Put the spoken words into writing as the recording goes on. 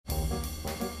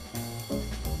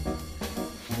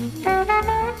Welcome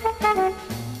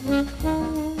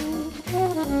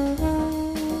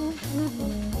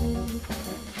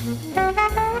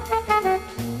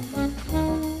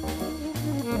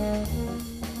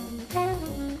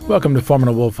to Foreman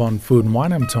and Wolf on Food and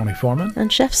Wine. I'm Tony Foreman.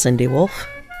 And Chef Cindy Wolf.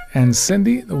 And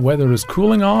Cindy, the weather is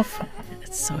cooling off.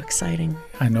 It's so exciting.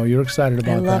 I know you're excited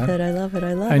about that. I love it.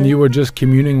 And you were just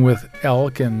communing with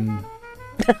elk and...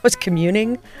 I was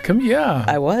communing? Yeah.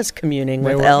 I was communing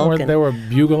with elk. They were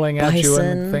bugling at you bison.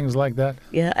 and things like that.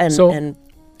 Yeah, and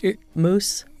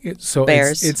moose,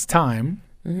 bears. It's time.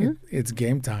 Mm-hmm. It's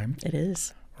game time. It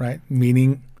is. Right?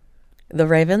 Meaning... The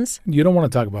Ravens? You don't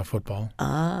want to talk about football.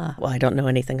 Well, I don't know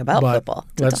anything about football.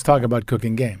 Let's talk about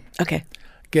cooking game. Okay.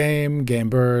 Game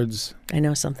birds. I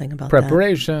know something about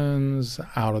preparations,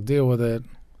 how to deal with it,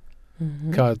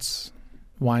 cuts,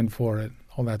 wine for it,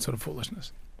 all that sort of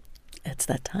foolishness. It's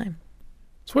that time.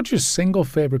 So what's your single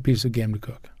favorite piece of game to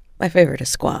cook? My favorite is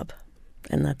squab,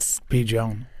 and that's...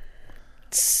 Pigeon.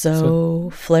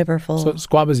 So flavorful. So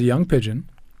squab is a young pigeon.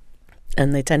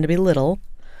 And they tend to be little.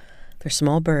 They're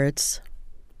small birds.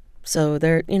 So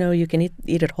they're, you can eat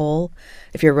it whole.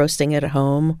 If you're roasting it at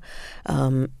home,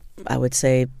 I would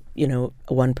say,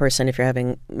 one person, if you're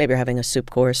having a soup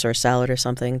course or a salad or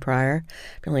something prior,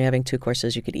 if you're only having 2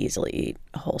 courses, you could easily eat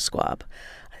a whole squab.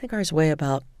 I think ours weigh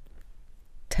about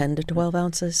 10 to 12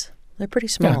 ounces. They're pretty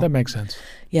small. Yeah, that makes sense.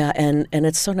 Yeah, and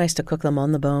it's so nice to cook them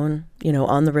on the bone,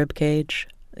 on the rib cage,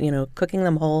 cooking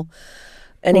them whole.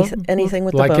 Anything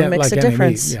with the bone makes a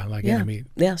difference. Meat. Yeah, any meat.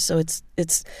 Yeah, so it's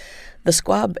the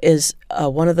squab is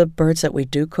one of the birds that we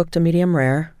do cook to medium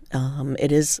rare.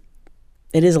 It is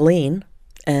lean,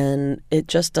 and it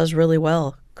just does really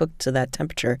well cooked to that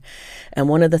temperature. And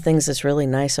one of the things that's really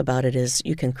nice about it is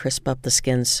you can crisp up the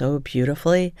skin so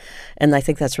beautifully, and I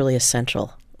think that's really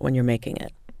essential when you're making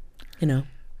it. And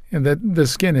the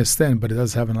skin is thin, but it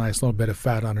does have a nice little bit of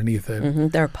fat underneath it. Mm-hmm.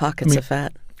 There are pockets of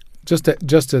fat.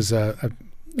 Just as a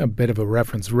bit of a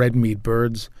reference, red meat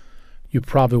birds, you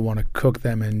probably want to cook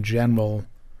them in general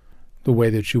the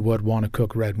way that you would want to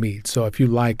cook red meat. So if you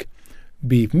like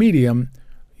beef medium,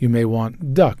 you may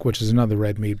want duck, which is another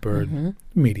red meat bird,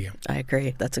 medium. I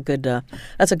agree. That's a good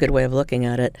way of looking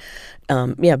at it.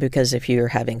 Because if you're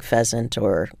having pheasant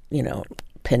or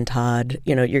pintod,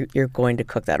 you're going to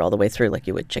cook that all the way through like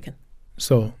you would chicken.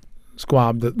 So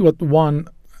squab, the one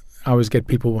I always get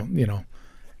people,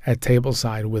 at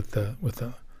tableside with the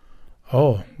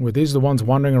were these the ones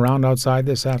wandering around outside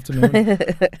this afternoon?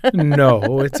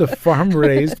 No, it's a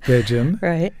farm-raised pigeon.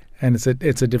 Right. And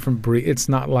it's a different breed. It's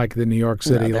not like the New York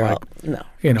City, I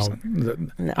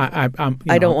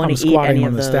don't want to eat any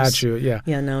of those. The statue. Yeah.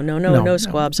 Yeah, no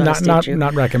squabs on a statue.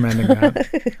 Not recommending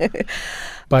that.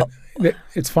 But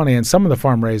it's funny, and some of the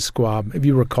farm-raised squab, if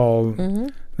you recall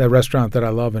that restaurant that I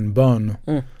love in Beaune,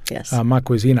 yes, Ma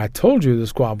Cuisine, I told you the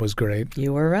squab was great.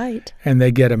 You were right. And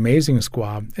they get amazing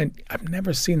squab. And I've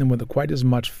never seen them with quite as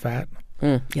much fat.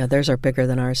 Yeah, theirs are bigger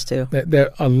than ours, too. They're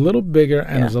a little bigger,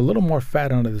 and there's a little more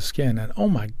fat under the skin. And oh,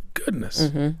 my goodness.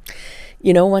 Mm-hmm.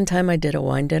 One time I did a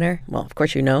wine dinner. Well, of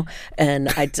course and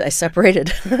I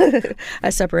separated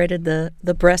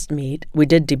the breast meat. We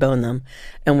did debone them,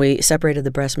 and we separated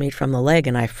the breast meat from the leg,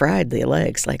 and I fried the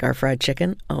legs like our fried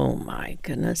chicken. Oh my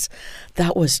goodness,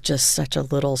 that was just such a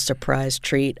little surprise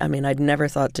treat. I mean, I'd never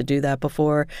thought to do that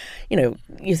before. You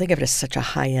think of it as such a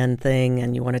high-end thing,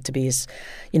 and you want it to be as,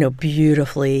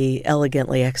 beautifully,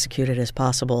 elegantly executed as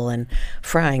possible. And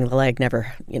frying the leg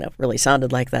never, really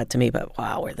sounded like that to me. But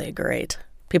wow, were they great!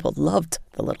 People loved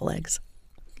the little legs.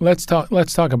 Let's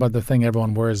talk about the thing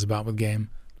everyone worries about with game.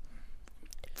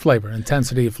 Flavor,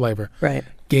 intensity of flavor. Right.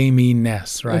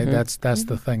 Gaminess, right? That's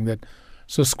the thing that.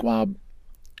 So squab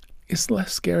is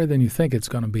less scary than you think it's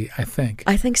going to be, I think.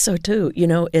 I think so too.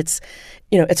 It's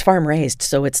farm raised,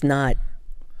 so it's not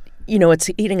it's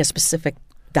eating a specific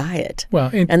diet. Well,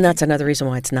 and that's another reason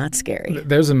why it's not scary.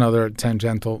 There's another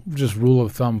tangential just rule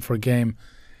of thumb for game.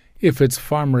 If it's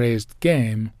farm raised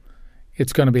game,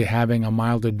 it's going to be having a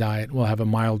milder diet, will have a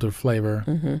milder flavor.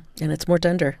 Mm-hmm. And it's more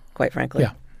tender, quite frankly.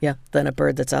 Yeah. Yeah, than a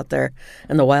bird that's out there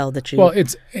in the wild that you... Well,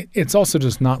 it's also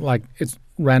just not like it's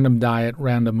random diet,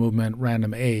 random movement,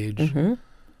 random age.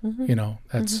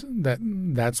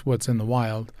 That's what's in the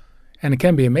wild. And it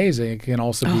can be amazing. It can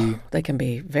also be... They can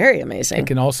be very amazing. It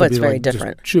can also be very like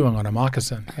different. Just chewing on a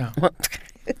moccasin. Yeah.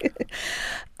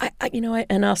 I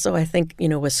think,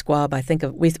 with squab, I think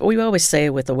of... We always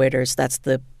say with the waiters, that's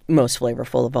the most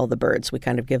flavorful of all the birds. We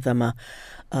kind of give them a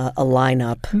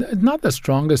lineup. Not the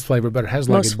strongest flavor, but it has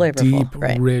most like a deep,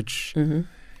 rich...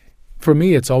 For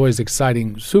me, it's always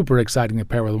exciting, super exciting to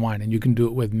pair with wine, and you can do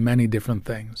it with many different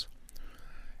things.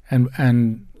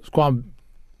 And squab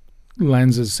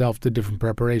lends itself to different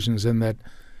preparations in that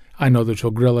I know that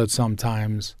you'll grill it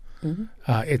sometimes. Mm-hmm.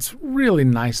 It's really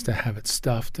nice to have it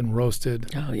stuffed and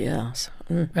roasted. Oh, yes.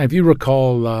 And if you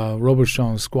recall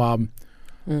Robuchon squab,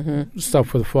 Mm-hmm.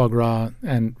 stuffed with foie gras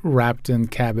and wrapped in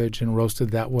cabbage and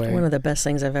roasted that way. One of the best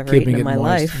things I've ever keeping eaten in it my moist.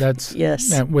 life. That's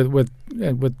yes. And with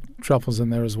truffles in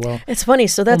there as well. It's funny.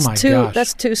 So that's my two. gosh.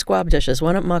 That's two squab dishes.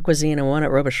 One at Ma Cuisine and one at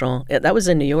Robuchon. That was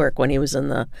in New York when he was in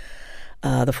the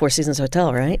Four Seasons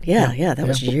Hotel, right? Yeah. That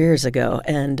was years ago.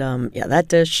 And that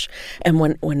dish. And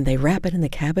when they wrap it in the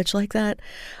cabbage like that,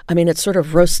 I mean, it sort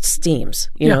of roast steams.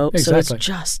 You know, exactly. so it's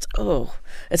just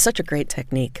it's such a great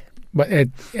technique. But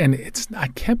it's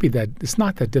not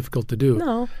that difficult to do.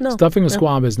 No. Stuffing a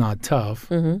squab is not tough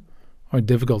or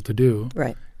difficult to do.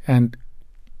 Right. And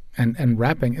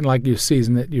wrapping, and like you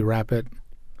season it, you wrap it,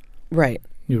 right.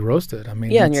 you roast it. I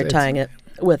mean, and you're tying it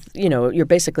with, you're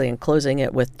basically enclosing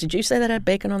it with. Did you say that had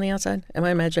bacon on the outside? Am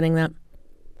I imagining that?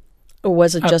 Or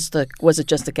was it just the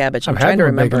cabbage? I'm trying to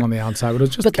remember. Bacon on the outside, but it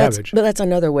was just cabbage. But that's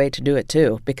another way to do it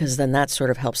too, because then that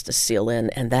sort of helps to seal in,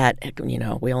 and that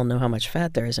we all know how much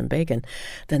fat there is in bacon.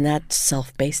 Then that's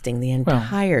self-basting the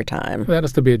entire time. That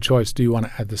has to be a choice. Do you want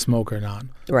to add the smoke or not?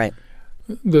 Right.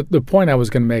 The point I was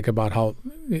going to make about how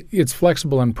it's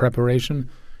flexible in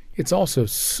preparation, it's also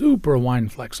super wine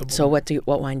flexible. So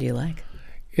what wine do you like?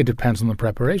 It depends on the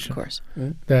preparation. Of course.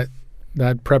 Mm-hmm.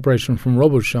 That preparation from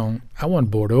Robuchon, I want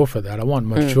Bordeaux for that. I want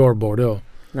mature Bordeaux.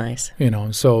 Nice.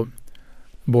 So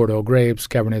Bordeaux grapes,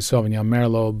 Cabernet Sauvignon,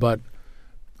 Merlot, but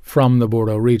from the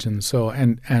Bordeaux region. So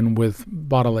and with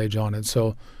bottle age on it.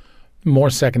 So more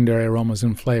secondary aromas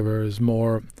and flavors,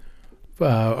 more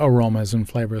aromas and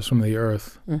flavors from the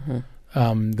earth.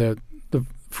 Mm-hmm. The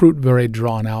fruit very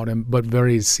drawn out but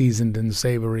very seasoned and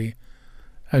savory,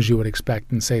 as you would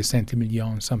expect in, say,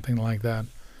 Saint-Emilion, something like that.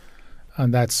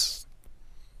 And that's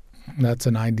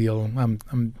an ideal.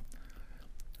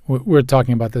 We're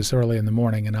talking about this early in the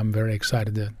morning, and I'm very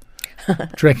excited to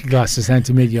drink a glass of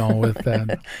Saint-Emilion with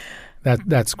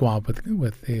that squab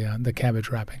with the cabbage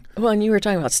wrapping. Well, and you were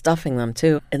talking about stuffing them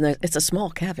too, and it's a small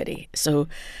cavity, so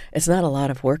it's not a lot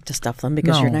of work to stuff them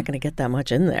because you're not going to get that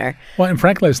much in there. Well, and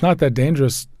frankly, it's not that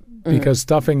dangerous because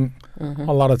stuffing,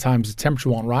 a lot of times the temperature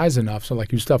won't rise enough. So,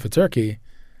 like you stuff a turkey,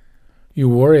 you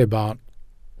worry about.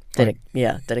 Did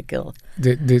it kill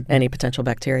any potential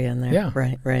bacteria in there? Yeah.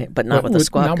 Right. But not with the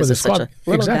squab. Not with the squab. Such a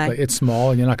little exactly. guy. It's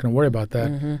small, and you're not going to worry about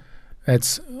that. Mm-hmm.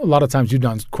 It's a lot of times you've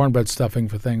done cornbread stuffing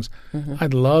for things. Mm-hmm.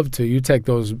 I'd love to. You take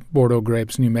those Bordeaux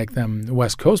grapes and you make them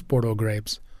West Coast Bordeaux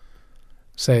grapes,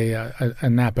 say a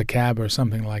Napa Cab or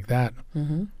something like that,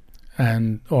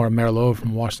 or a Merlot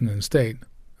from Washington State.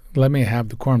 Let me have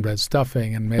the cornbread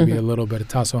stuffing and maybe a little bit of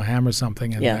tasso ham or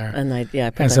something in there.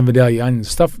 And some Vidalia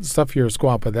onions. Stuff your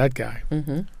squab with that guy.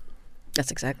 Mm-hmm.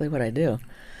 That's exactly what I do.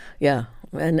 Yeah,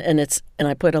 and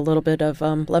I put a little bit of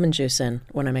lemon juice in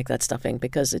when I make that stuffing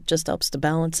because it just helps to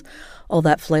balance all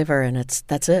that flavor, and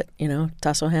that's it.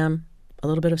 Tasso ham, a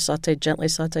little bit of gently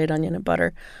sautéed onion and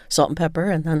butter, salt and pepper,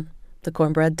 and then the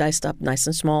cornbread diced up nice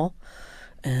and small,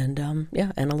 and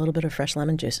and a little bit of fresh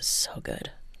lemon juice. It's so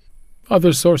good.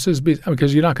 Other sources,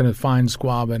 because you're not going to find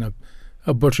squab in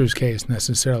a butcher's case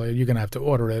necessarily. You're going to have to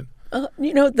order it.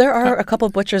 There are a couple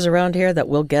of butchers around here that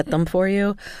will get them for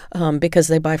you because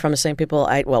they buy from the same people.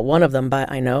 One of them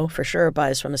I know for sure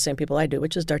buys from the same people I do,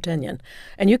 which is D'Artagnan.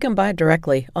 And you can buy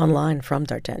directly online from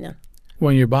D'Artagnan.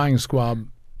 When you're buying squab,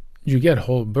 you get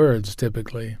whole birds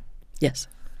typically. Yes.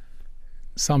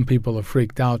 Some people are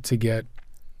freaked out to get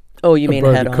you mean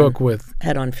bird head to on? cook with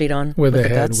head on, feet on? With the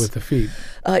head, guts? with the feet.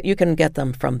 You can get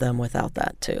them from them without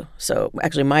that, too. So,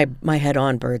 actually, my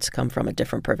head-on birds come from a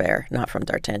different purveyor, not from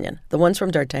D'Artagnan. The ones from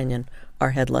D'Artagnan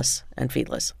are headless and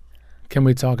feetless. Can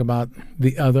we talk about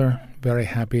the other very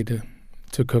happy to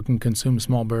cook and consume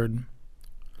small bird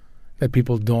that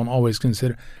people don't always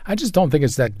consider? I just don't think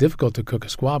it's that difficult to cook a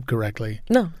squab correctly.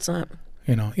 No, it's not.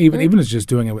 Even if it's just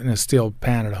doing it in a steel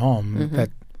pan at home,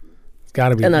 that's got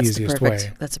to be the easiest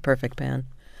way. That's a perfect pan,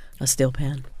 a steel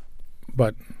pan.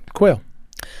 But quail.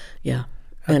 Yeah,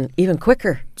 and even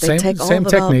quicker. They same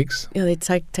techniques. They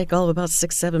take all of about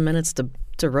 6-7 minutes to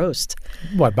roast.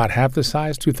 What, about half the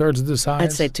size, 2/3 of the size?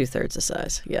 I'd say 2/3 the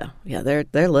size. Yeah.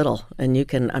 They're little, and you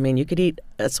could eat.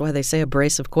 That's why they say a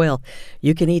brace of quail.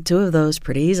 You can eat 2 of those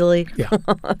pretty easily. Yeah.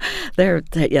 They're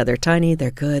tiny. They're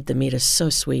good. The meat is so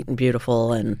sweet and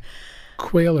beautiful, and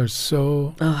quail are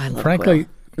so. Oh, I love frankly,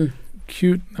 quail.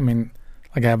 Cute. I mean,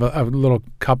 like I have a little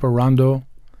cup of rondo.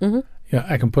 Mm-hmm. Yeah,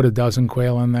 I can put a dozen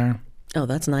quail in there. Oh,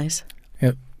 that's nice.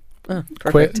 Yeah. Oh,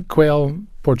 perfect. Quail,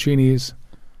 porcinis,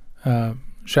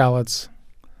 shallots.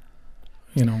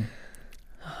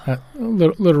 A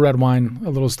little red wine, a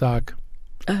little stock.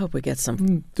 I hope we get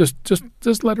some.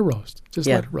 Just let it roast. Just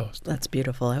Yeah. let it roast. That's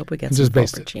beautiful. I hope we get And some just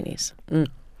baste it. fettuccinis.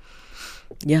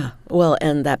 Yeah. Well,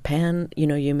 and that pan,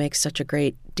 you make such a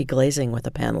great deglazing with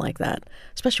a pan like that,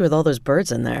 especially with all those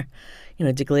birds in there.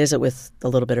 Deglaze it with a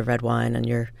little bit of red wine, and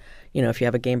if you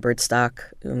have a game bird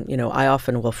stock, I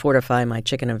often will fortify my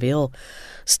chicken and veal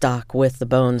stock with the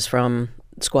bones from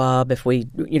squab if we,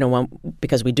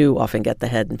 because we do often get the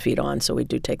head and feet on, so we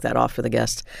do take that off for the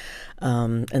guests.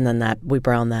 And then we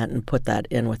brown that and put that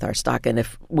in with our stock. And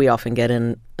if we often get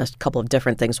in a couple of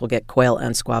different things, we'll get quail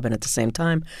and squab in at the same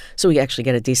time. So we actually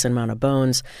get a decent amount of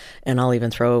bones. And I'll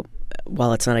even throw,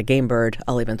 while it's not a game bird,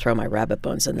 I'll even throw my rabbit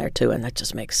bones in there too. And that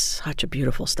just makes such a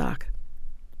beautiful stock.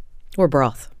 Or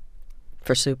broth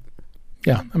for soup.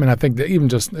 Yeah, I mean, I think that even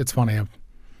just, it's funny,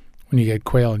 when you get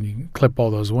quail and you clip all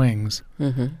those wings,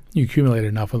 you accumulate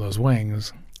enough of those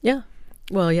wings, Yeah.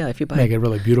 Well, yeah, if you buy make it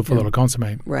really beautiful little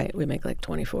consomme. Right. We make like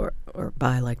 24 or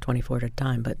buy like 24 at a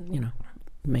time, but, you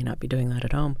may not be doing that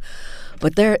at home.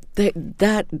 But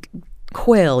that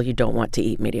quail you don't want to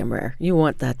eat medium rare. You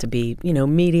want that to be,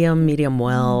 medium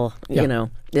well. Yeah.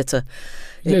 It's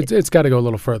It's got to go a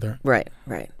little further. right.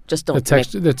 Just don't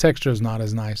The texture is not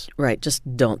as nice. right. Just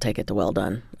don't take it to well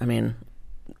done. I mean,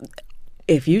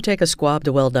 if you take a squab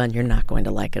to well done, you're not going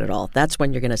to like it at all. That's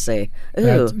when you're going to say,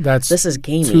 "Ooh, That's this is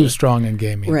gamey." Too strong and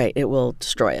gamey. Right. It will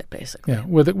destroy it, basically. Yeah,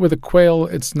 with a quail,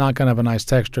 it's not going to have a nice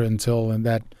texture until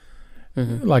that.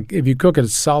 Like if you cook it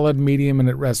solid medium and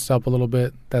it rests up a little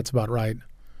bit, that's about right.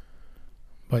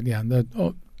 But yeah,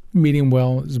 the medium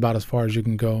well is about as far as you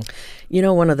can go.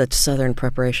 One of the southern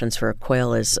preparations for a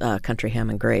quail is country ham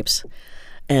and grapes.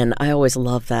 And I always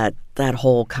love that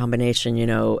whole combination,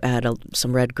 add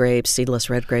some red grapes, seedless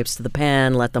red grapes to the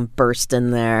pan, let them burst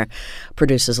in there,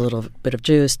 produces a little bit of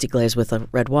juice, deglaze with a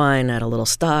red wine, add a little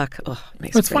stock. Oh, it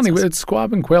makes It's great funny, sauce. with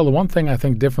squab and quail, the one thing I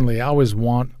think differently, I always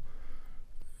want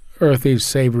earthy,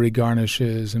 savory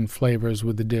garnishes and flavors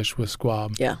with the dish with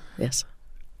squab. Yeah, yes.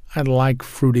 I like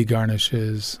fruity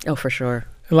garnishes. Oh, for sure.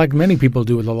 Like many people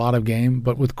do with a lot of game,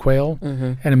 but with quail,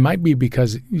 and it might be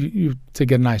because you to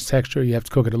get a nice texture, you have to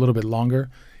cook it a little bit longer.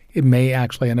 It may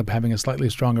actually end up having a slightly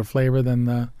stronger flavor than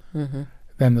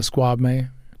the squab may,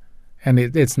 and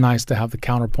it's nice to have the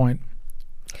counterpoint.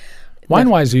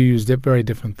 Wine-wise, you use very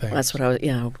different things. That's what I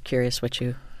was, curious what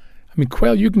you... I mean,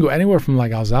 quail, you can go anywhere from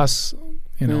like Alsace,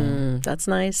 that's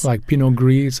nice. like Pinot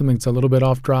Gris, something that's a little bit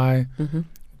off dry,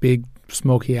 big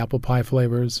smoky apple pie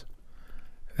flavors.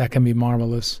 That can be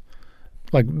marvelous.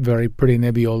 Like very pretty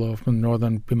Nebbiolo from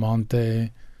northern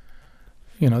Piemonte.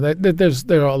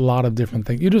 There are a lot of different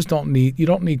things. You don't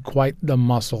need quite the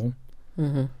muscle.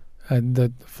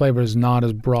 The flavor is not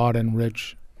as broad and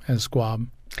rich as squab.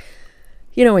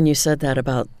 When you said that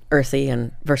about earthy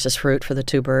and versus fruit for the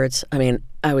two birds, I mean,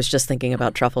 I was just thinking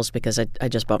about truffles because I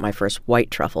just bought my first white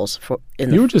truffles.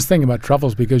 You were just thinking about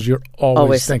truffles because you're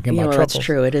always thinking about truffles. That's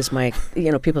true. It is my,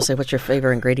 people say, what's your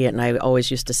favorite ingredient? And I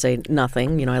always used to say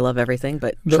nothing. I love everything,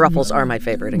 but truffles are my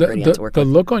favorite ingredient to work the with.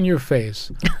 look on your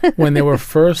face when they were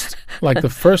first, like the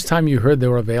first time you heard they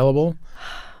were available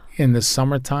in the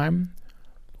summertime,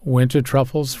 winter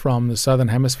truffles from the southern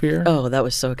hemisphere. Oh, that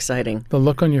was so exciting. The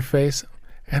look on your face.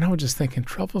 And I was just thinking,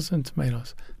 truffles and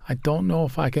tomatoes. I don't know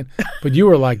if I can. But you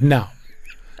were like, no.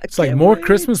 It's like more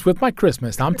Christmas with my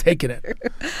Christmas. I'm taking it.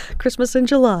 Christmas in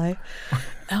July.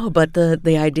 Oh, but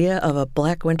the idea of a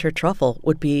black winter truffle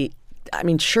would be, I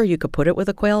mean, sure, you could put it with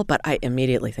a quail, but I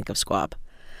immediately think of squab.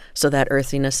 So that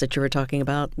earthiness that you were talking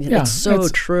about, it's so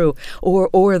true.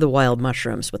 Or the wild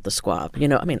mushrooms with the squab.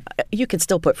 I mean, you can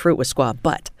still put fruit with squab,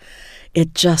 but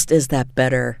it just is that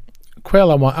better.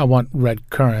 Quail, I want red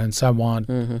currants. I want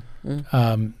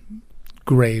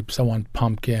grapes. I want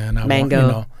pumpkin.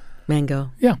 Mango.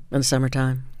 Yeah. In the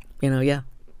summertime.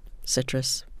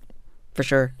 Citrus, for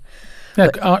sure.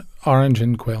 Yeah, orange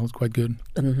and quail is quite good.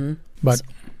 But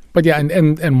yeah,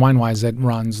 and wine-wise, that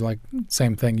runs like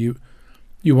same thing.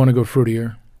 You want to go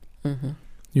fruitier.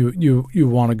 You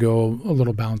want to go a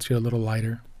little bouncier, a little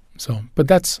lighter. So,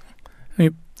 but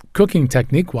cooking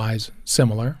technique-wise,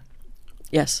 similar.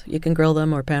 Yes, you can grill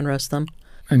them or pan roast them.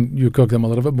 And you cook them a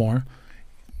little bit more.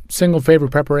 Single favorite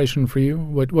preparation for you?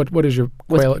 What is your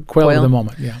quail at the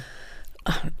moment? Yeah.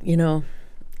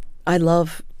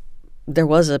 There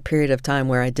was a period of time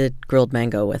where I did grilled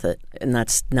mango with it, and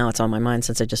now it's on my mind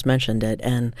since I just mentioned it.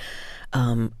 And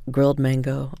grilled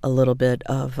mango, a little bit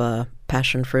of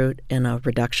passion fruit in a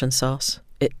reduction sauce.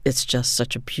 It's just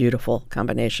such a beautiful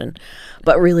combination.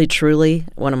 But really, truly,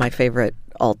 one of my favorite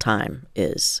all time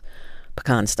is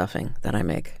pecan stuffing that I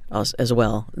make as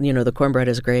well. The cornbread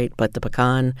is great, but the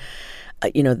pecan,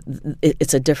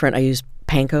 it's a different. I use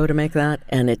panko to make that,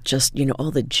 and it just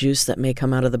all the juice that may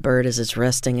come out of the bird as it's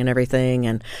resting and everything,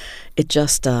 and it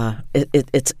just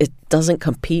it doesn't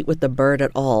compete with the bird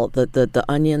at all. The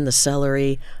onion, the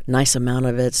celery, nice amount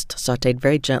of it's sautéed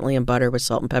very gently in butter with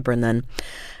salt and pepper, and then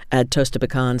add toasted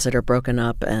pecans that are broken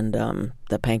up and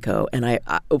the panko. And I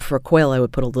for quail, I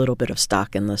would put a little bit of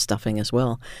stock in the stuffing as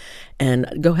well. And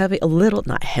go heavy, a little,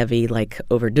 not heavy, like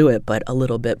overdo it, but a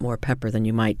little bit more pepper than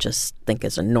you might just think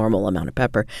is a normal amount of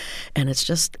pepper. And it's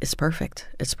perfect.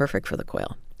 It's perfect for the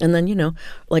quail. And then,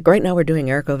 like right now we're doing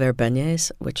haricot vert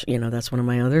beignets, which, that's one of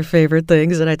my other favorite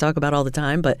things that I talk about all the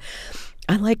time. But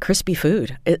I like crispy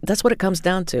food. That's what it comes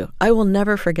down to. I will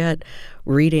never forget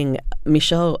reading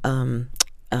Michel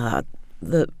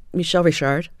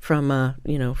Richard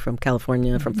from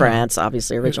California, from France,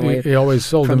 obviously originally. He always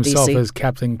sold from himself DC. as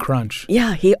Captain Crunch.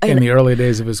 Yeah, in the early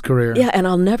days of his career. Yeah, and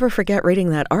I'll never forget reading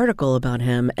that article about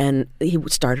him. And he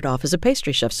started off as a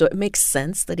pastry chef, so it makes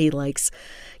sense that he likes,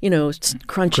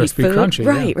 crunchy Crispy, food. crunchy,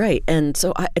 right, yeah. right. And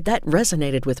so that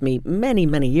resonated with me many,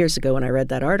 many years ago when I read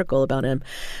that article about him,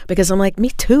 because I'm like, me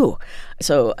too.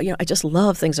 So I just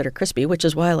love things that are crispy, which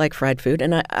is why I like fried food.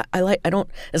 And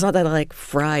it's not that I like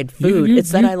fried food.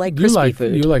 It's that I like crispy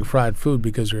food. You like fried food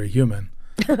because you're a human.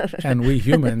 And we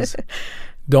humans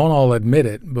don't all admit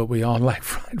it, but we all like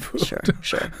fried food.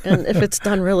 Sure. And if it's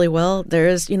done really well, there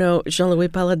is, Jean-Louis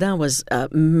Paladin was a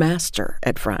master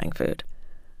at frying food.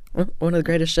 One of the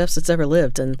greatest chefs that's ever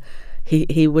lived. And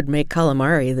he would make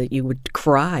calamari that you would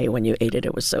cry when you ate it.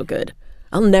 It was so good.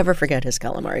 I'll never forget his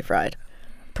calamari fried.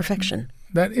 Perfection.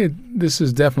 This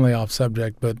is definitely off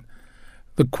subject, but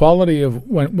the quality of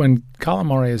when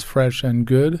calamari is fresh and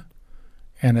good,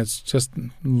 and it's just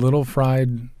little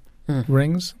fried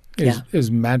rings,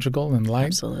 is magical and light.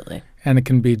 Absolutely. And it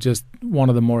can be just one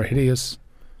of the more hideous.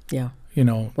 Yeah.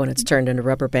 When it's turned into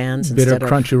rubber bands bitter, instead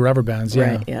crunchy rubber bands.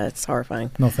 Yeah. Right. Yeah, it's horrifying.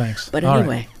 No thanks. But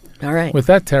anyway, all right. With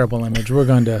that terrible image, we're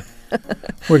going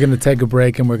to take a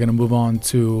break, and we're going to move on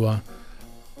to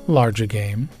larger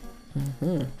game,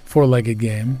 four-legged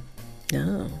game. Oh,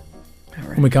 all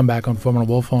right. When we come back on Foreman and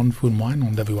Wolf on Food and Wine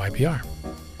on WIPR.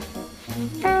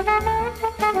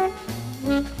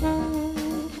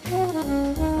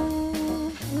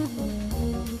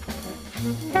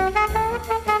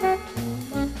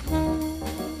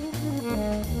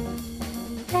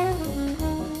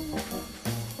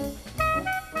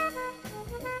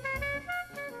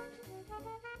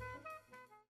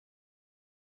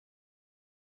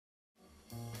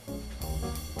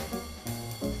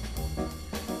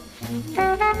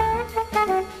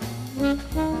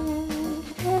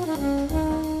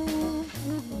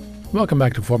 Welcome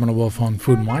back to Foreman and Wolf on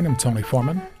Food and Wine. I'm Tony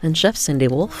Foreman. And Chef Cindy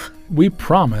Wolf. We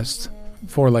promised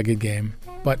four-legged game,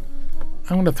 but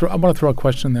I want to throw a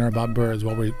question there about birds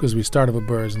because we started with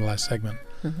birds in the last segment.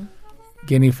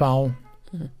 Guinea fowl,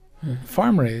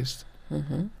 farm-raised,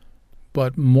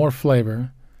 but more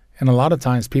flavor. And a lot of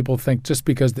times people think just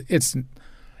because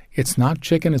it's not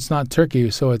chicken, it's not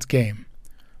turkey, so it's game.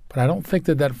 But I don't think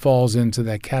that falls into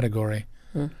that category.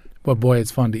 But boy,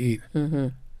 it's fun to eat.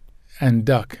 And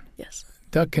duck. Yes.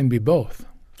 Duck can be both.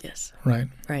 Yes. Right.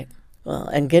 Right. Well,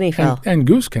 and guinea fowl. And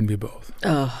goose can be both.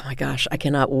 Oh, my gosh. I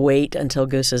cannot wait until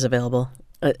goose is available.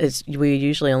 We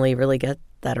usually only really get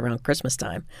that around Christmas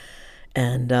time.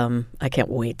 And I can't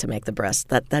wait to make the breast.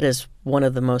 That is one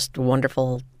of the most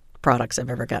wonderful products I've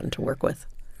ever gotten to work with.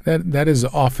 That is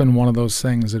often one of those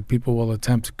things that people will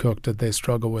attempt to cook that they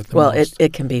struggle with the most.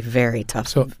 It can be very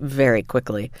tough very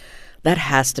quickly. That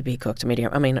has to be cooked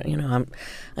medium. I mean,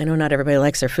 I know not everybody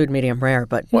likes their food medium rare,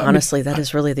 but honestly, that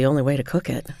is really the only way to cook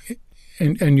it.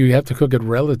 And you have to cook it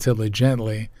relatively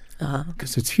gently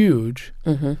because it's huge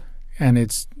and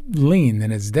it's lean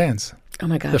and it's dense. Oh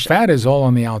my gosh! The fat is all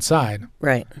on the outside,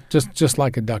 right? Just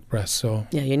like a duck breast. So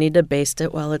yeah, you need to baste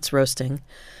it while it's roasting.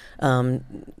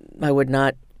 I would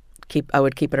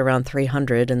keep it around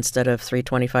 300 instead of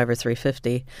 325 or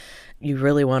 350. You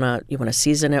really want to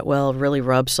season it well, really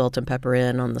rub salt and pepper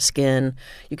in on the skin.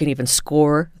 You can even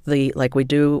score like we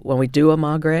do when we do a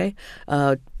magre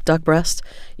duck breast.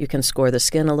 You can score the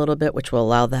skin a little bit, which will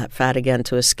allow that fat again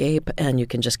to escape, and you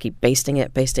can just keep basting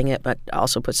it, but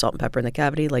also put salt and pepper in the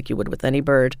cavity like you would with any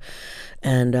bird.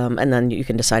 And then you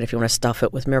can decide if you want to stuff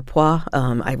it with mirepoix.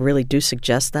 I really do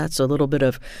suggest that. So a little bit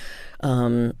of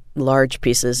large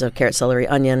pieces of carrot, celery,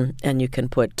 onion, and you can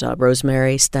put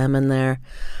rosemary stem in there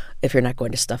if you're not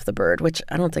going to stuff the bird, which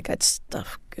I don't think I'd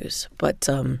stuff goose. But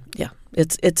yeah,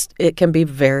 it can be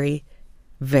very,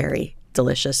 very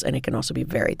delicious, and it can also be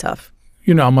very tough.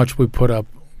 You know how much we put up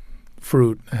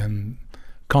fruit and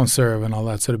conserve and all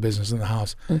that sort of business in the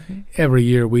house, every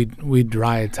year we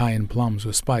dry Italian plums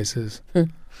with spices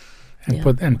and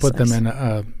put them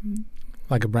in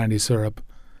like a brandy syrup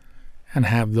and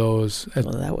have those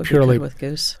that would purely be good with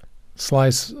goose.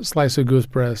 Slice of goose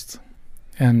breast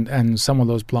and some of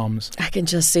those plums. I can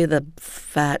just see the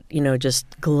fat, just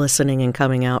glistening and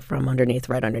coming out from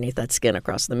right underneath that skin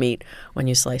across the meat when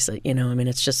you slice it.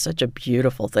 It's just such a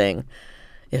beautiful thing,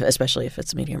 especially if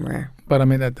it's medium rare. But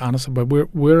honestly, but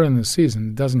we're in the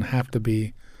season. It doesn't have to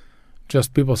be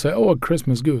just people say, "Oh, a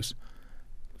Christmas goose."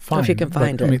 Fine. If you can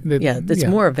find it. It's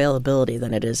more availability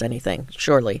than it is anything,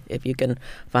 surely. If you can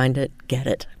find it, get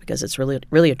it, because it's really,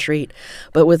 really a treat.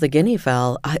 But with the guinea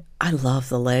fowl, I love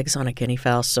the legs on a guinea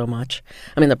fowl so much.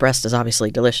 The breast is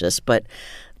obviously delicious, but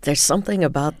there's something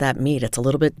about that meat. It's a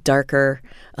little bit darker.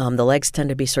 The legs tend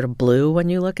to be sort of blue when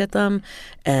you look at them.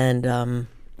 And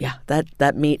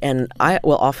that meat, and I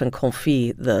will often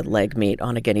confit the leg meat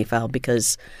on a guinea fowl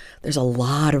because there's a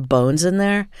lot of bones in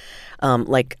there.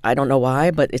 I don't know why,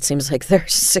 but it seems like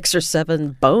there's 6 or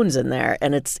 7 bones in there,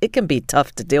 and it can be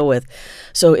tough to deal with.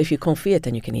 So if you confit it,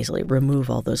 then you can easily remove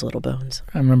all those little bones.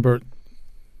 I remember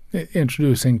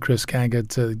introducing Chris Caggett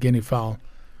to guinea fowl,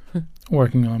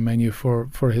 working on a menu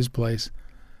for his place,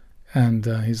 and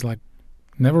he's like,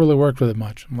 never really worked with it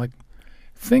much. I'm like,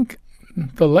 think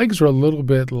the legs are a little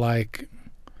bit like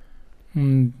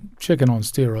chicken on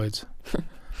steroids.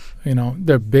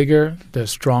 They're bigger, they're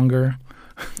stronger.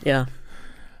 Yeah.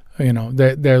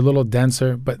 They're a little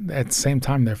denser, but at the same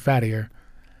time they're fattier,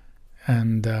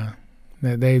 and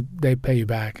they pay you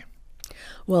back.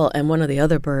 Well, and one of the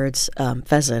other birds,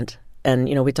 pheasant, and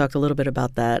we talked a little bit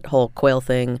about that whole quail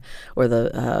thing, or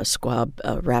the squab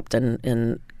wrapped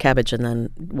in cabbage, and then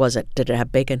did it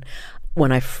have bacon?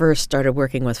 When I first started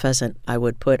working with pheasant, I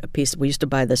would put we used to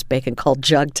buy this bacon called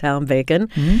Jugtown bacon,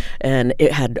 and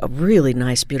it had a really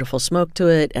nice, beautiful smoke to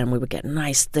it, and we would get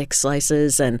nice, thick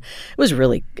slices, and it was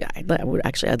really,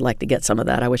 I'd like to get some of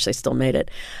that. I wish they still made it.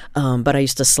 But I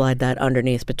used to slide that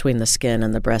underneath between the skin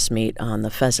and the breast meat on the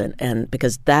pheasant, and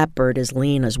because that bird is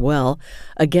lean as well.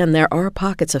 Again, there are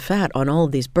pockets of fat on all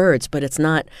of these birds, but it's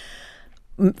not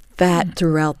fat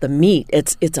throughout the meat.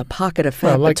 It's a pocket of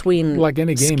fat between like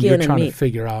any game skin you're and trying meat. to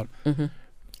figure out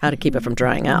How to keep it from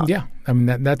drying out. Yeah,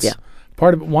 that's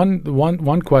part of it.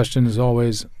 One question is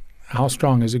always, how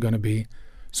strong is it going to be,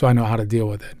 so I know how to deal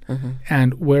with it,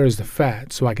 and where is the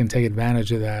fat, so I can take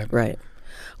advantage of that. Right.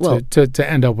 Well, to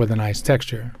end up with a nice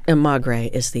texture. And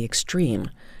Magre is the extreme.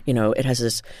 It has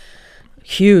this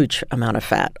huge amount of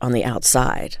fat on the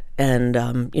outside, and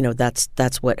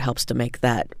that's what helps to make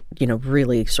that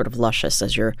really sort of luscious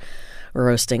as you're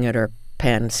roasting it or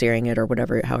pan searing it or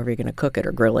however you're going to cook it,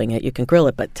 or grilling it. You can grill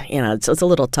it, but it's a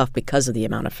little tough because of the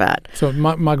amount of fat. So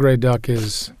Magre duck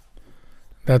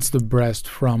that's the breast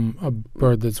from a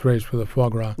bird that's raised with a foie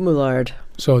gras. Moulard.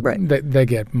 So right. they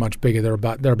get much bigger. They're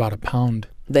about a pound.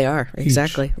 They are,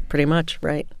 exactly, pretty much,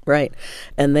 right.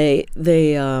 And they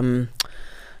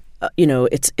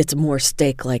it's more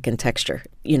steak-like in texture,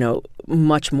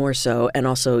 much more so. And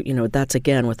also, that's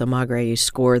again with the Magre, you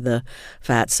score the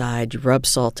fat side, you rub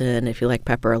salt in, if you like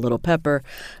pepper, a little pepper,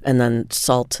 and then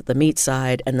salt the meat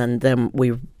side, and then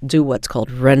we do what's called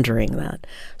rendering that.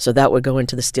 So that would go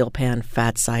into the steel pan,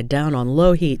 fat side down on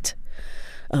low heat.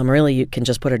 Really, you can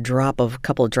just put a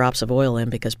couple of drops of oil in,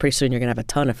 because pretty soon you're going to have a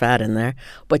ton of fat in there.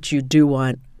 But you do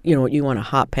want, you want a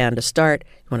hot pan to start.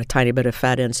 You want a tiny bit of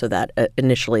fat in so that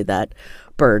initially that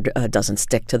bird doesn't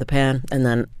stick to the pan. And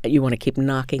then you want to keep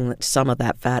knocking some of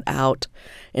that fat out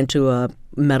into a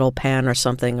metal pan or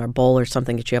something, or bowl or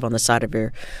something that you have on the side of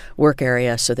your work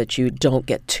area, so that you don't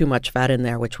get too much fat in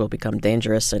there, which will become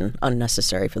dangerous and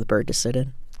unnecessary for the bird to sit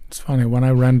in. It's funny, when I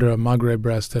render a Magre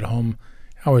breast at home,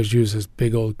 I always use this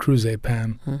big old Creuset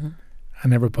pan. I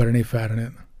never put any fat in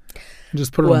it.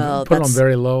 Just put it on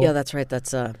very low. Yeah, that's right.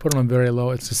 Put it on very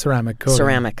low. It's a ceramic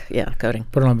coating. Coating.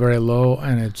 Put it on very low,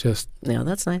 and it just... Yeah,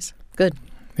 that's nice. Good.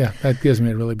 Yeah, that gives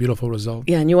me a really beautiful result.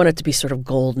 Yeah, and you want it to be sort of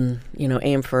golden.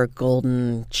 Aim for a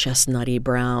golden, chestnutty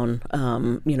brown.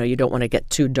 You don't want to get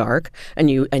too dark,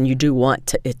 and you do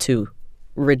want it to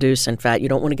reduce in fat. You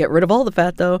don't want to get rid of all the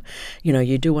fat, though.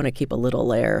 You do want to keep a little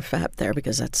layer of fat there,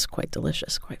 because that's quite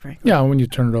delicious, quite frankly. Yeah, when you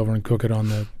turn it over and cook it on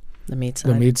the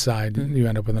meat side, you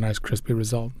end up with a nice crispy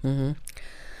result. And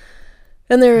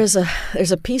there's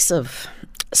a piece of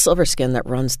silver skin that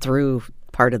runs through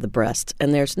part of the breast,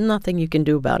 and there's nothing you can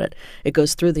do about it. It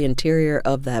goes through the interior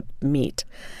of that meat,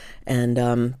 and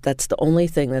that's the only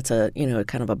thing that's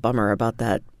kind of a bummer about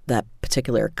that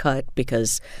particular cut,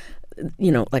 because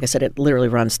like I said, it literally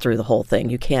runs through the whole thing.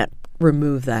 You can't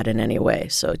remove that in any way.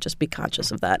 So just be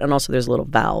conscious of that. And also there's a little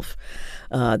valve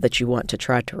that you want to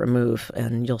try to remove,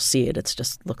 and you'll see it. It's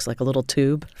just looks like a little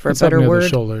tube, for It's a up better near word. the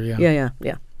shoulder, yeah.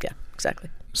 Yeah, exactly.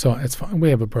 So it's fine. We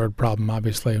have a bird problem,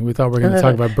 obviously. We thought we were going to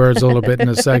talk about birds a little bit in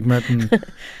this segment,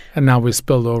 and now we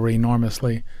spilled over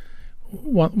enormously.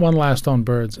 One last on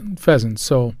birds. Pheasants.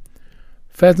 So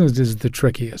pheasants is the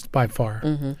trickiest by far.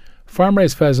 Mm-hmm.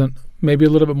 Farm-raised pheasant, maybe a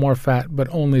little bit more fat, but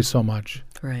only so much.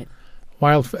 Right.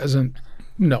 Wild pheasant,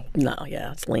 no. No,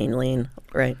 yeah, it's lean.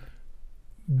 Right.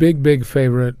 Big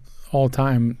favorite all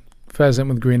time, pheasant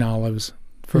with green olives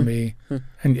for me.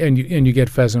 And you get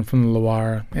pheasant from the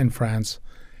Loire in France.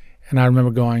 And I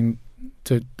remember going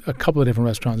to a couple of different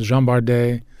restaurants, Jean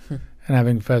Bardet, and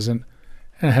having pheasant.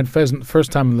 And I had pheasant the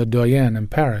first time in Le Doyen in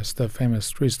Paris, the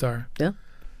famous three-star. Yeah.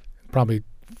 Probably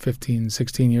 15,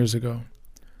 16 years ago.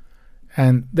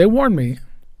 And they warned me.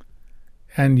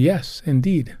 And yes,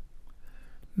 indeed,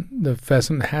 the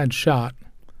pheasant had shot.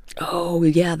 Oh,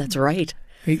 yeah, that's right.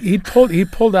 He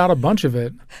pulled out a bunch of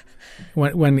it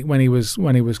when he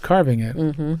was carving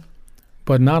it,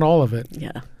 but not all of it.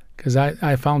 Yeah. Because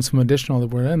I found some additional that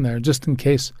were in there just in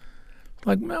case.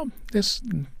 Like, well, this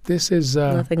is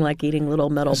Nothing like eating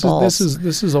little metal balls.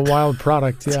 This is a wild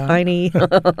product. Yeah. Tiny.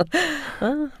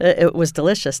 It was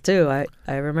delicious too.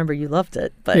 I remember you loved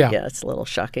it, but Yeah. yeah, it's a little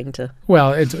shocking to.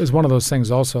 Well, it's one of those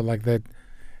things also like that,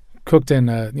 cooked in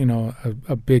a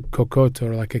big cocotte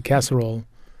or like a casserole,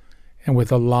 and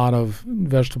with a lot of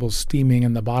vegetables steaming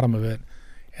in the bottom of it,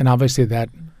 and obviously that.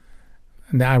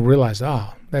 And I realized,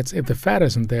 that's if the fat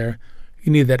isn't there,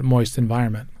 you need that moist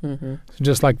environment. Mm-hmm. So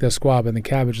just like the squab and the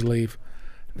cabbage leaf,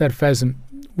 that pheasant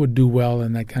would do well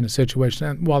in that kind of situation.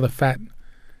 And while the fat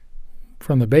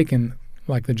from the bacon,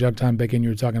 like the jug time bacon you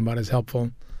were talking about, is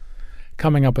helpful,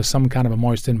 coming up with some kind of a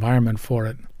moist environment for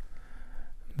it,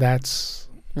 that's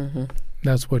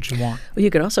what you want. Well,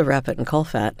 you could also wrap it in caul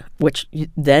fat, which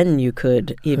then you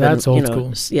could even. That's old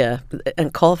school. Yeah,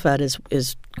 and caul fat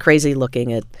is crazy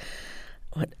looking at.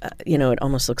 What it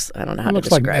almost looks. I don't know how to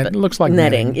describe it. It looks like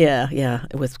netting. Yeah,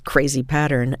 with crazy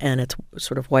pattern, and it's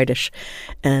sort of whitish,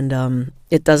 and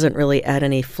it doesn't really add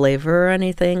any flavor or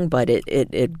anything. But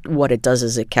it what it does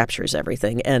is it captures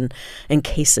everything and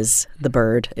encases the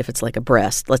bird. If it's like a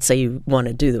breast, let's say you want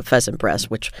to do the pheasant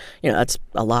breast, which that's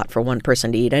a lot for one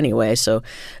person to eat anyway. So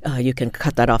you can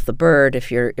cut that off the bird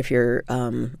if you're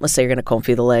let's say you're going to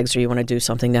confit the legs, or you want to do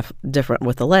something different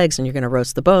with the legs, and you're going to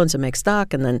roast the bones and make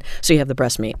stock, and then so you have the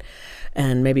breast meat,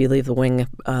 and maybe you leave the wing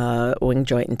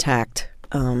joint intact.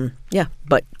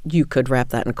 But you could wrap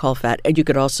that in caul fat, and you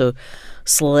could also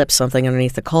slip something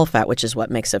underneath the caul fat, which is what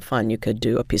makes it fun. You could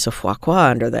do a piece of foie gras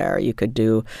under there. You could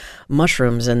do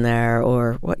mushrooms in there,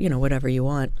 or whatever you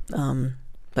want.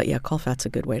 But yeah, caul fat's a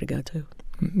good way to go too.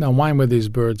 Now, wine with these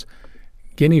birds,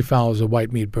 guinea fowl is a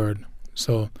white meat bird,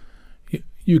 so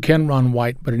you can run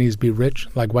white, but it needs to be rich.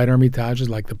 Like white Hermitage is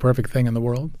like the perfect thing in the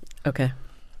world. Okay.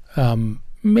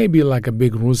 Maybe like a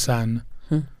big Roussanne,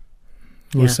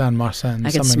 Marsanne.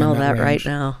 I can smell that right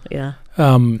now. Yeah.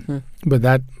 But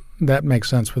that makes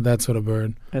sense with that sort of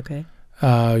bird. Okay.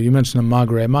 You mentioned a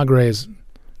Magret. Magret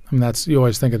is, you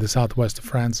always think of the southwest of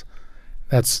France.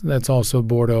 That's also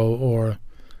Bordeaux or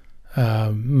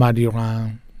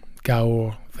Madiran,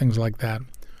 Cahors, things like that.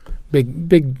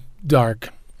 Big, dark,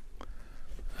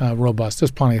 robust.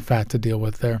 There's plenty of fat to deal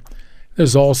with there.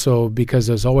 There's also, because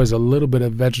there's always a little bit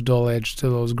of vegetal edge to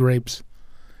those grapes,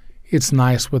 it's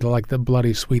nice with like the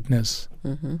bloody sweetness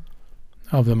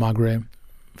of the Magret.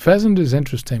 Pheasant is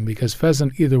interesting because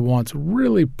pheasant either wants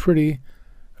really pretty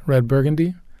red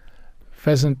Burgundy.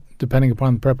 Pheasant, depending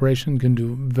upon the preparation, can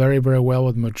do very, very well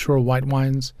with mature white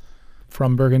wines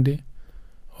from Burgundy,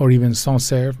 or even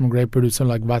Sancerre from a great producer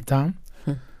like Vatin.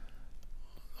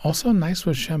 Also nice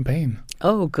with champagne.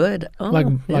 Oh, good. Oh, like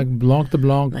Blanc de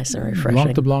Blanc. Nice and refreshing.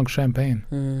 Blanc de Blanc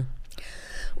champagne.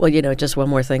 Well, just one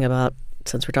more thing about,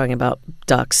 since we're talking about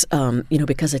ducks,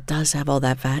 because it does have all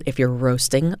that fat, if you're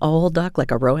roasting a whole duck, like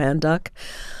a Rohan duck,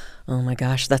 oh my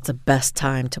gosh, that's the best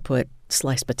time to put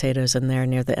sliced potatoes in there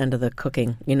near the end of the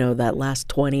cooking, that last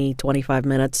 20, 25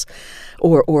 minutes,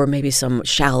 or maybe some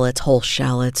shallots, whole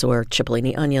shallots, or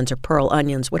cipollini onions or pearl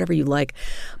onions, whatever you like.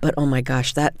 But oh my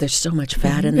gosh, there's so much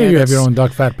fat in there. You have your own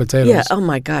duck fat potatoes. Yeah, oh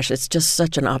my gosh, it's just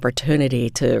such an opportunity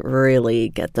to really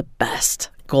get the best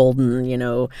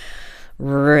golden,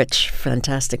 rich,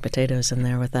 fantastic potatoes in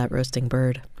there with that roasting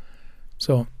bird.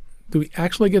 So, do we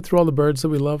actually get through all the birds that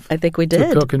we love? I think we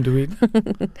did. To cook and to eat?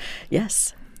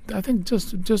 Yes. I think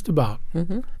just about.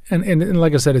 And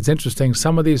like I said, it's interesting.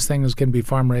 Some of these things can be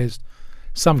farm-raised.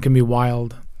 Some can be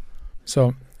wild.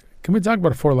 So, can we talk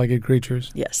about four-legged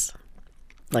creatures? Yes.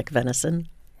 Like venison?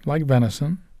 like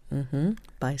venison. Mm-hmm.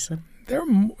 Bison.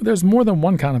 There's more than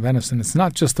one kind of venison. It's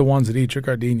not just the ones that eat your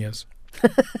gardenias.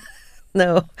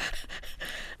 No.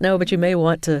 No, but you may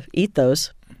want to eat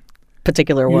those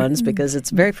particular ones because it's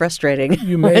very frustrating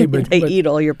You may, when but they eat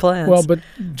all your plants. Well, but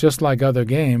just like other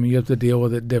game, you have to deal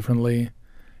with it differently.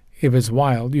 If it's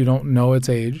wild, you don't know its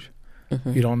age.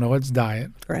 Mm-hmm. You don't know its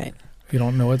diet. Right. You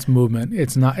don't know its movement.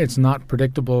 It's not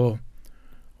predictable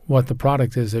what the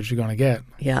product is that you're going to get.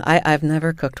 Yeah, I've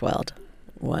never cooked wild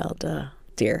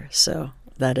deer, so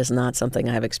that is not something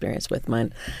I've experienced with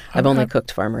mine. I've only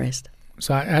cooked farm raised.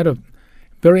 So I had a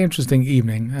very interesting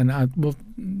evening, and we'll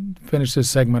finish this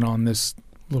segment on this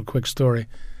little quick story.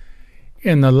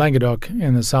 In the Languedoc,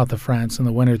 in the south of France, in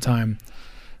the wintertime,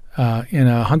 in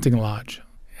a hunting lodge.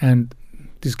 And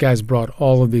these guys brought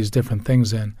all of these different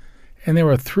things in. And there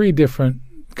were 3 different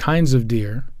kinds of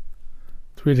deer,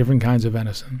 3 different kinds of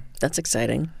venison. That's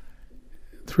exciting.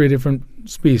 3 different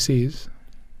species,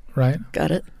 right?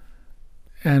 Got it.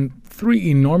 And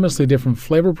 3 enormously different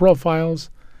flavor profiles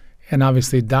and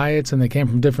obviously diets, and they came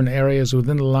from different areas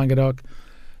within the Languedoc,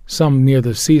 some near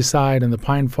the seaside and the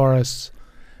pine forests,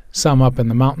 some up in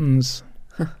the mountains.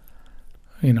 Huh.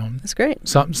 You know, That's great.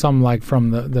 some like from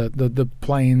the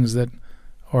plains that,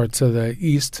 or to the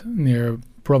east near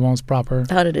Provence proper.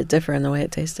 How did it differ in the way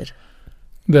it tasted?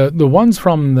 The ones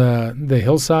from the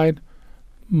hillside,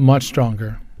 much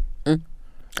stronger.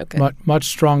 Okay. Much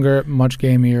stronger, much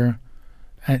gamier,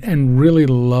 and really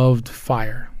loved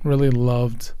fire. Really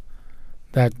loved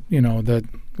that, that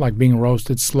like being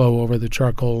roasted slow over the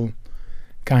charcoal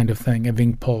kind of thing and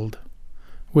being pulled,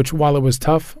 which while it was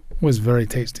tough, was very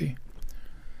tasty.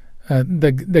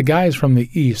 The guys from the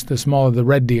east, the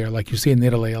red deer, like you see in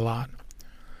Italy a lot,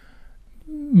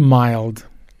 mild,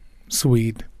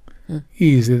 sweet,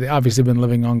 easy. They've obviously been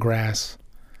living on grass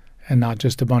and not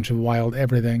just a bunch of wild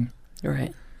everything.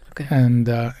 Right. Okay. And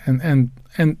a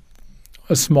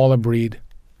smaller breed,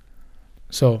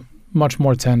 so much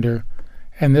more tender.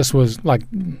 And this was like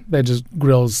they just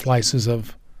grilled slices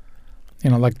of,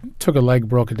 like took a leg,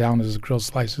 broke it down as grilled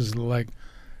slices of the leg.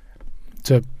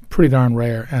 To pretty darn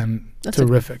rare and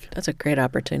terrific. That's a great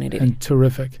opportunity. And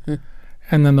terrific.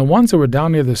 And then the ones that were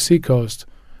down near the seacoast,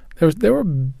 they were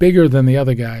bigger than the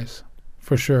other guys,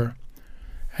 for sure.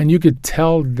 And you could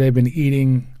tell they've been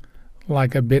eating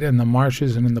like a bit in the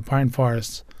marshes and in the pine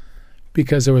forests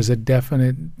because there was a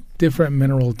definite different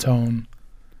mineral tone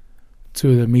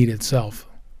to the meat itself.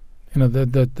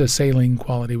 The saline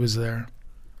quality was there.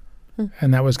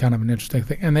 And that was kind of an interesting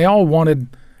thing. And they all wanted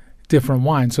different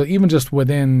wines. So even just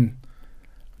within,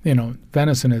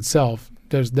 venison itself,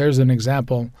 there's an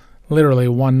example, literally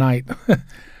one night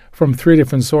from 3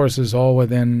 different sources, all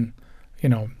within,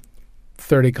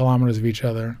 30 kilometers of each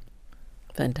other.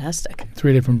 Fantastic.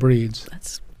 3 different breeds.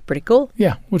 That's pretty cool.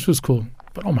 Yeah, which was cool.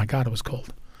 But oh my God, it was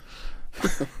cold.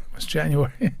 It was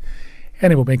January.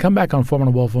 Anyway, when we come back on Foreman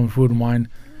and Wolf on Food and Wine,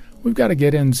 we've got to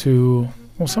get into,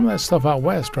 some of that stuff out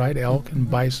west, right? Elk and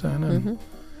bison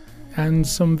and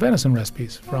some venison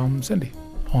recipes from Cindy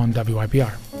on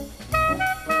WIPR.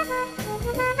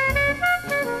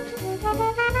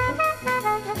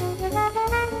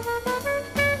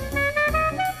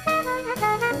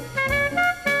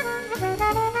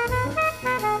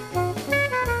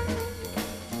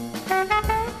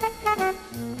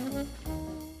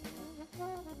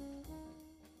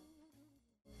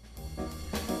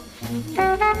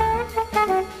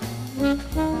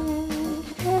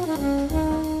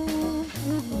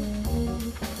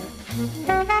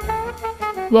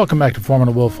 Welcome back to Foreman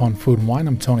and Wolf on Food and Wine.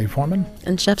 I'm Tony Foreman.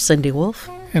 And Chef Cindy Wolf.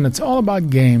 And it's all about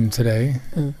game today.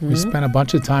 We spent a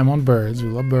bunch of time on birds. We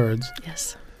love birds.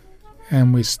 Yes.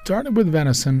 And we started with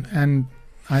venison, and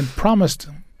I promised,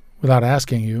 without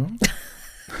asking you...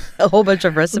 a whole bunch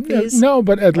of recipes? No,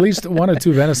 but at least 1 or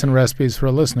 2 venison recipes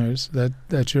for listeners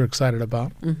that you're excited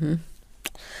about.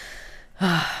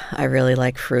 I really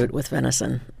like fruit with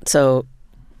venison. So,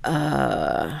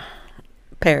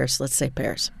 pears. Let's say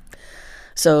pears.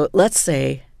 So let's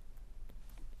say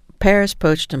pears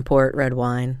poached in port red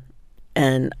wine,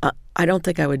 and I don't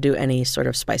think I would do any sort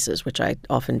of spices, which I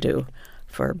often do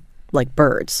for like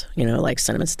birds, like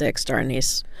cinnamon stick, star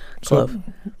anise, clove.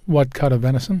 So what cut of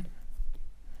venison?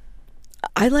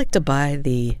 I like to buy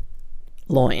the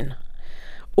loin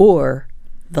or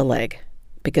the leg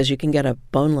because you can get a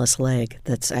boneless leg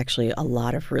that's actually a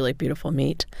lot of really beautiful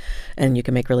meat, and you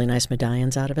can make really nice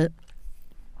medallions out of it.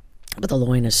 But the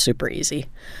loin is super easy.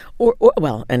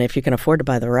 And if you can afford to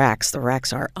buy the racks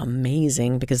are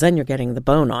amazing because then you're getting the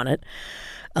bone on it.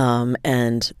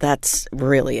 And that's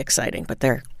really exciting. But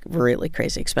they're really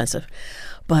crazy expensive.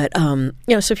 But, so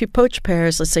if you poach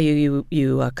pears, let's say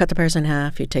you cut the pears in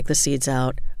half, you take the seeds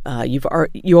out.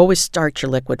 You always start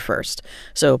your liquid first.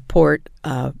 So port,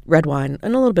 red wine,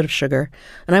 and a little bit of sugar.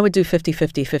 And I would do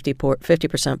 50-50,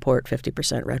 50% port,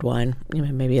 50% red wine,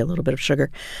 maybe a little bit of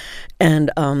sugar.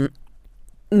 And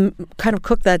kind of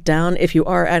cook that down. If you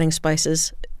are adding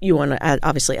spices, you want to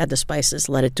obviously add the spices,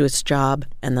 let it do its job,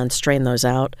 and then strain those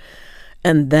out.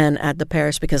 And then add the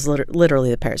pears, because literally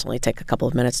the pears only take a couple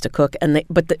of minutes to cook.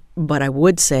 But I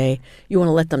would say you want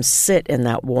to let them sit in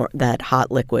that hot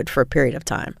liquid for a period of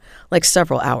time, like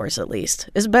several hours at least.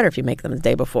 It's better if you make them the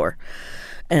day before,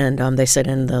 and they sit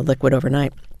in the liquid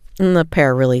overnight. And the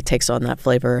pear really takes on that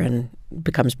flavor and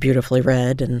becomes beautifully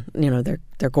red, and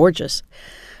they're gorgeous.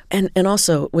 And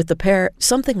also with the pear,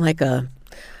 something like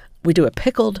we do a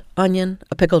pickled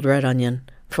red onion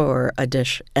for a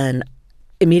dish, and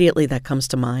immediately that comes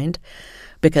to mind,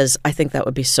 because I think that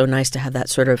would be so nice to have that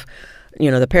sort of,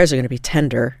 the pears are going to be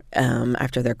tender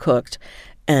after they're cooked,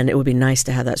 and it would be nice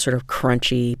to have that sort of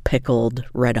crunchy pickled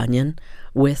red onion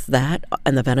with that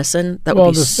and the venison. That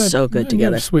would be so good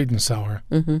together. Sweet and sour.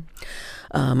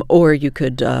 Mm-hmm. Or you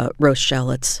could roast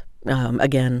shallots.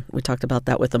 Again, we talked about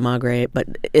that with the magre, but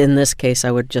in this case, I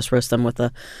would just roast them with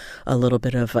a little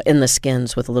bit of, in the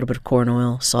skins, with a little bit of corn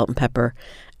oil, salt and pepper,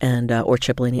 and or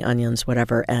cipollini onions,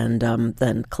 whatever, and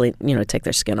then clean, take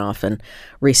their skin off and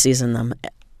re-season them.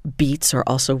 Beets are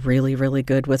also really, really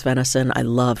good with venison. I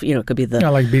love, it could be I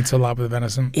like beets a lot with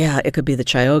venison. Yeah, it could be the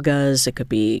chayogas. It could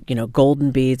be, golden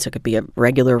beets. It could be a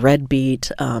regular red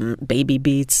beet, baby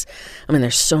beets. I mean,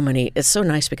 there's so many. It's so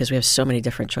nice because we have so many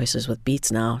different choices with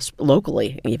beets now,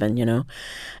 locally even,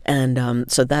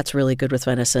 And so that's really good with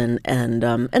venison. And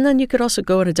then you could also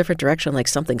go in a different direction, like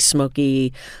something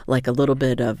smoky, like a little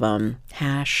bit of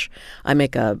hash. I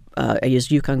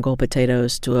use Yukon Gold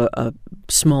potatoes, do a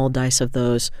small dice of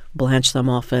those, blanch them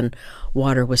off in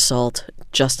water with salt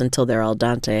just until they're al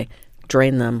dente,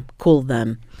 drain them, cool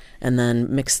them, and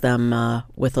then mix them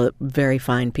with very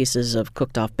fine pieces of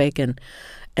cooked off bacon.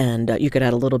 And you could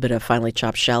add a little bit of finely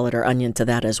chopped shallot or onion to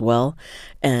that as well.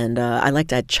 And I like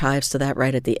to add chives to that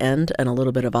right at the end, and a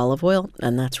little bit of olive oil,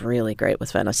 and that's really great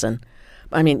with venison.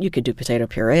 I mean, you could do potato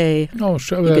puree. Oh,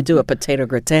 sure. You could do a potato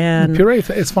gratin. Puree,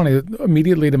 it's funny.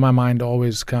 Immediately to my mind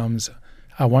always comes,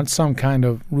 I want some kind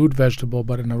of root vegetable,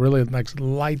 but in a really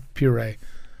light puree,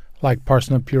 like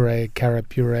parsnip puree, carrot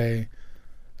puree.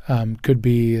 Could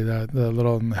be the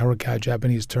little Harukai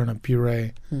Japanese turnip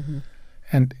puree.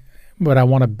 Mm-hmm. But I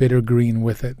want a bitter green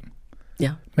with it.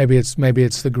 Yeah. Maybe it's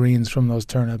the greens from those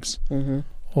turnips, mm-hmm.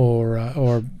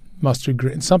 or mustard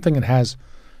green, something that has.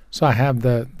 So I have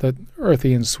the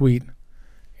earthy and sweet,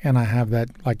 and I have that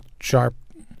sharp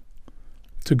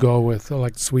to go with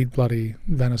sweet bloody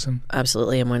venison.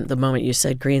 Absolutely. And when the moment you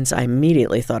said greens, I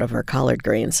immediately thought of our collard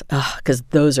greens, because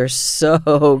those are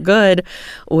so good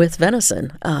with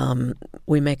venison.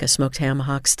 We make a smoked ham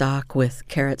hock stock with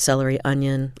carrot, celery,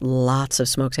 onion, lots of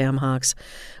smoked ham hocks.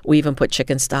 We even put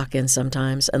chicken stock in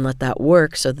sometimes and let that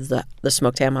work so that the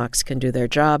smoked ham hocks can do their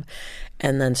job,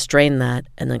 and then strain that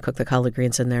and then cook the collard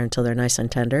greens in there until they're nice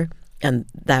and tender. And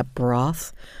that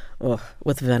broth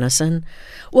with venison.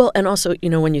 Well, and also,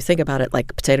 when you think about it,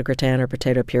 like potato gratin or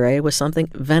potato puree with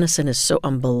something, venison is so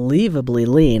unbelievably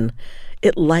lean.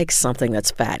 It likes something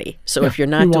that's fatty. So if you're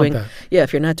not doing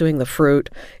the fruit,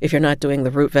 if you're not doing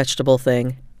the root vegetable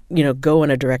thing, go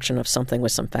in a direction of something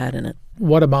with some fat in it.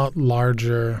 What about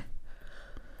larger?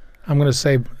 I'm going to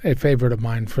save a favorite of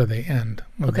mine for the end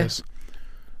of this.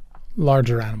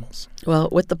 Larger animals. Well,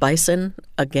 with the bison,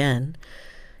 again.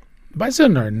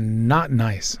 Bison are not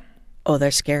nice. Oh,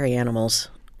 they're scary animals.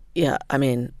 Yeah, I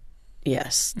mean,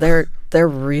 yes, they're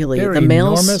really they're the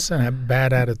males, enormous and have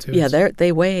bad attitudes. Yeah,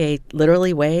 they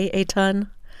literally weigh a ton,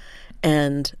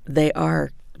 and they are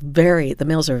the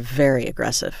males are very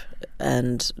aggressive,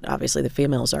 and obviously the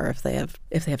females are if they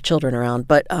have children around.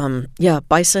 But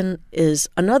bison is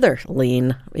another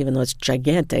lean, even though it's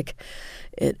gigantic.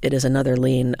 It is another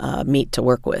lean meat to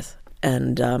work with,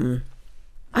 and.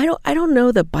 I don't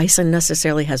know that bison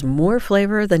necessarily has more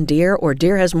flavor than deer, or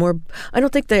deer has more. I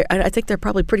think they're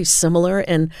probably pretty similar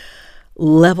in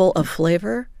level of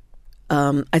flavor.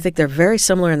 I think they're very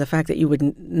similar in the fact that you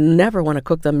would never want to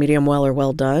cook them medium well or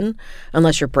well done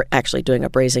unless you're actually doing a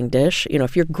braising dish.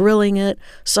 If you're grilling it,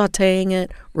 sautéing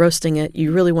it, roasting it,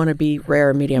 you really want to be rare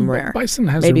or medium rare. Bison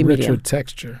has a richer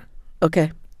texture.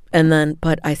 Okay.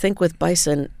 But I think with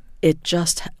bison,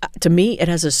 to me, it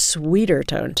has a sweeter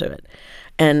tone to it.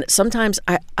 And sometimes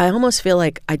I almost feel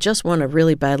like I just want to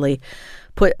really badly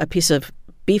put a piece of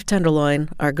beef tenderloin,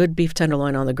 our good beef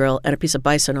tenderloin on the grill, and a piece of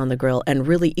bison on the grill, and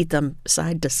really eat them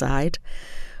side to side,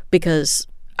 because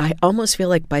I almost feel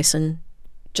like bison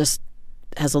just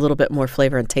has a little bit more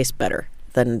flavor and tastes better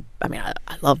than, I mean,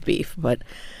 I love beef, but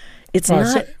it's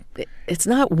it's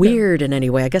not weird in any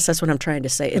way. I guess that's what I'm trying to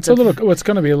say. It's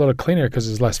going to be a little cleaner because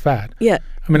it's less fat. Yeah.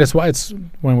 I mean, that's why it's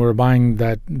when we were buying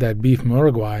that beef from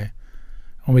Uruguay,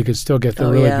 and we could still get the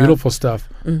really beautiful stuff.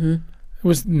 Mm-hmm. It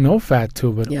was no fat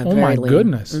too, but oh my lean.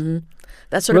 Goodness. Mm-hmm.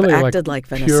 That sort really of acted like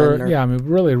venison. Pure, I mean,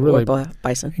 really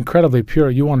bison. Incredibly pure.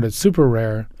 You wanted it super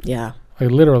rare. Yeah.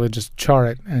 Like literally just char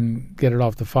it and get it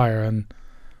off the fire. And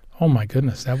oh my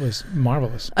goodness, that was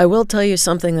marvelous. I will tell you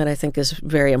something that I think is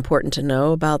very important to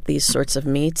know about these sorts of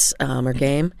meats or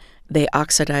game. They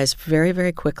oxidize very,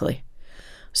 very quickly.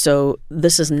 So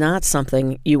this is not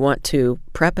something you want to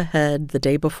prep ahead the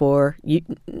day before,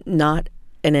 not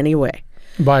in any way.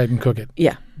 Buy it and cook it.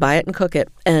 Yeah, buy it and cook it.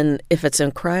 And if it's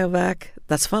in cryovac,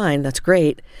 that's fine. That's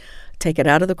great. Take it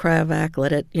out of the cryovac,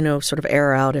 let it, sort of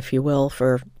air out, if you will,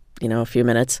 for, a few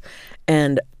minutes.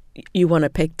 And you want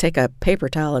to take a paper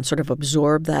towel and sort of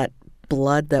absorb that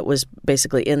blood that was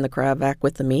basically in the cryovac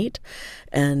with the meat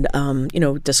and,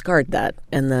 discard that.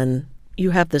 And then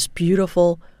you have this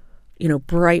beautiful,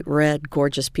 bright red,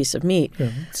 gorgeous piece of meat.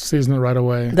 Yeah, season it right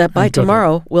away. That by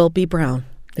tomorrow will be brown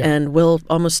and will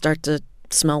almost start to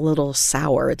smell a little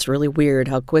sour. It's really weird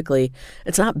how quickly.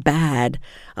 It's not bad,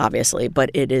 obviously,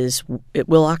 but it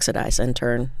will oxidize and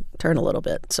turn a little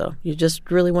bit. So you just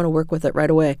really want to work with it right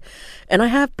away. And I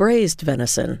have braised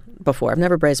venison before. I've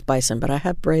never braised bison, but I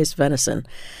have braised venison.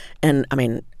 And I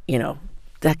mean,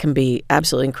 that can be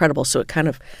absolutely incredible. So it kind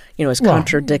of, is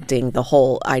contradicting the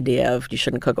whole idea of you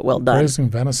shouldn't cook it well done. Braising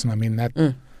venison, I mean,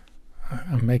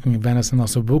 I'm making venison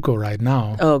ossobuco right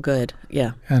now. Oh, good.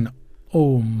 Yeah. And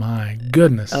oh my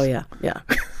goodness. Oh, yeah. Yeah.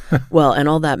 Well, and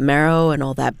all that marrow and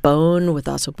all that bone with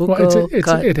ossobuco.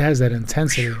 Well, it has that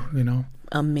intensity,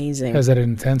 Amazing. It has that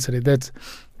intensity. That's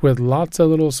with lots of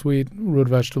little sweet root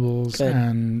vegetables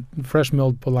and fresh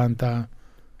milled polenta,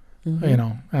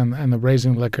 and the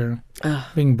braising liquor.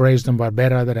 Being braised in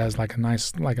Barbera that has like a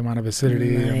nice amount of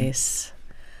acidity. Nice.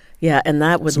 Yeah, and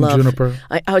that would some love juniper.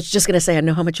 I was just going to say, I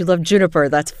know how much you love juniper.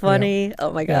 That's funny. Yeah.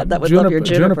 Oh my God, that would juniper, love your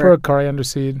juniper. Juniper, coriander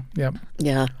seed. Yep.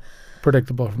 Yeah.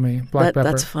 Predictable for me. Black pepper.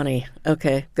 That's funny.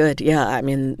 Okay, good. Yeah, I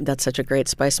mean, that's such a great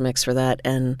spice mix for that.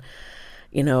 And,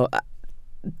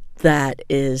 that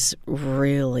is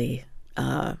really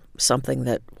something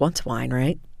that wants wine,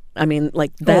 right? I mean,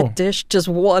 like that dish just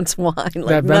wants wine,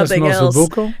 like nothing else.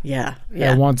 Ossobuco, yeah.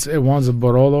 It wants a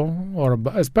Barolo, or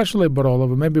especially a Barolo,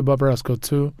 but maybe Barbaresco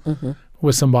too,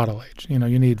 with some bottle age. You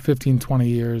need 15, 20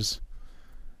 years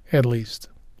at least.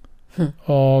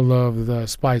 All of the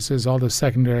spices, all the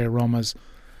secondary aromas,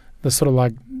 the sort of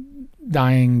like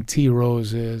dying tea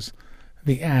roses,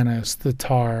 the anise, the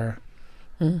tar,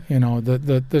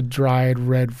 the dried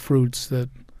red fruits that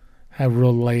have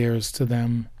real layers to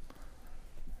them.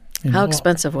 How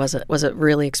expensive was it? Was it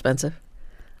really expensive?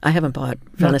 I haven't bought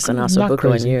venison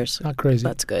ossobuco in years. Not crazy.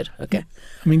 That's good. Okay.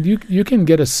 I mean, you can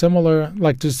get a similar,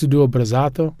 like just to do a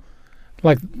brasato,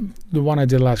 like the one I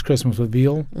did last Christmas with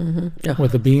veal,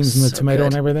 with the beans and the tomato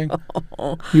and everything.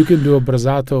 You can do a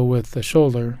brasato with the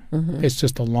shoulder. It's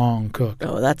just a long cook.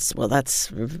 Oh, that's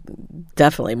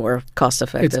definitely more cost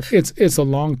effective. It's a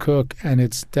long cook, and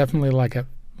it's definitely like a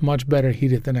much better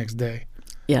heat it the next day.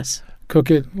 Yes. Cook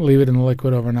it, leave it in the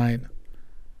liquid overnight,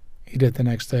 eat it the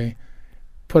next day.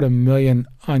 Put 1 million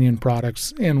onion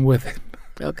products in with it.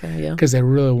 Okay, yeah. Because they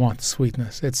really want the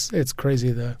sweetness. It's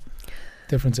crazy the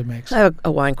difference it makes. I have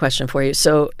a wine question for you.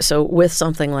 So with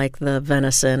something like the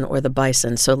venison or the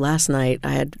bison, so last night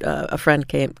I had a friend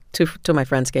came, two of my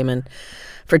friends came in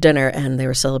for dinner, and they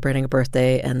were celebrating a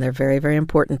birthday, and they're very, very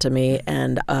important to me.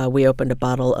 And we opened a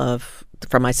bottle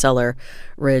from my cellar,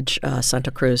 Ridge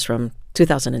Santa Cruz from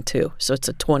 2002. So it's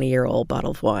a 20-year-old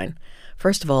bottle of wine.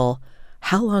 First of all,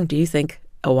 how long do you think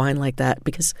a wine like that?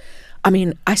 Because, I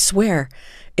mean, I swear,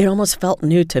 it almost felt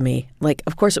new to me. Like,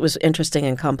 of course, it was interesting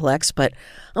and complex, but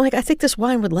I'm like, I think this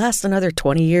wine would last another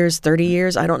 20 years, 30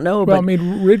 years. I don't know. Well, but I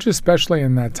mean, Ridge, especially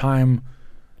in that time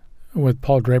with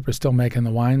Paul Draper still making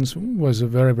the wines, was a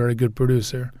very, very good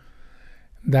producer.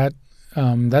 That's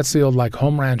the old, like,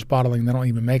 home ranch bottling they don't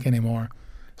even make anymore.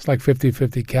 It's like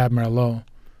 50-50 Cab Merlot.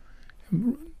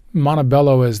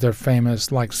 Montebello is their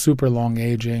famous, like, super long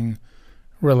aging,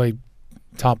 really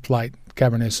top flight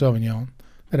Cabernet Sauvignon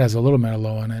that has a little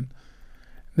Merlot in it.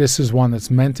 This is one that's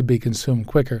meant to be consumed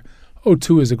quicker.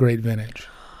 02 is a great vintage.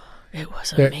 It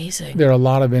was amazing. There are a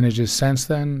lot of vintages since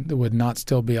then that would not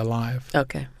still be alive.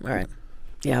 Okay, all right.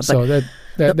 Yeah, but So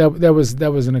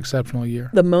that was an exceptional year.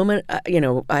 the moment,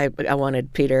 I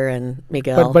wanted Peter and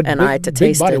Miguel But and big, I to big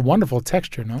taste body, it. wonderful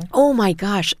texture, no? Oh my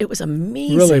gosh, it was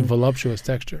amazing. Really voluptuous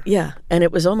texture. Yeah, and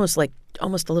it was almost a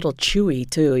little chewy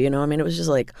too. I mean, it was just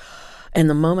like, and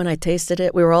the moment I tasted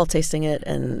it, we were all tasting it,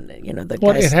 and the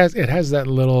Well, guys. it has that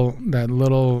little that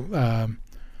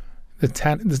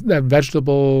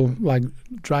vegetable like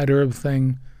dried herb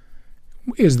thing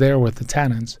is there with the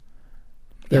tannins.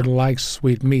 That like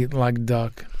sweet meat, like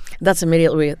duck. That's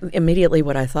immediately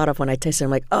what I thought of when I tasted it.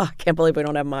 I'm like, oh, I can't believe we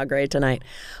don't have magre tonight.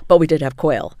 But we did have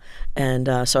quail. And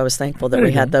so I was thankful that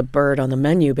we had the bird on the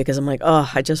menu because I'm like, oh,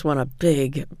 I just want a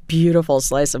big, beautiful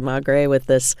slice of magre with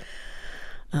this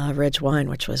ridge wine,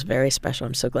 which was very special.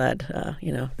 I'm so glad,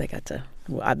 they got to,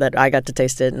 that I got to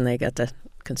taste it and they got to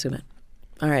consume it.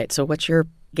 All right. So what's your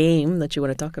game that you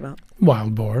want to talk about?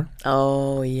 Wild boar.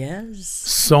 Oh, yes.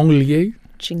 Sanglier.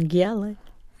 Cinghiale.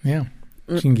 Yeah.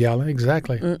 Cinghiale,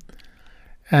 exactly.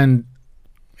 And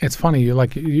it's funny, you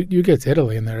get to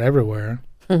Italy and they're everywhere.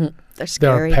 They're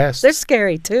scary. There are pests. They're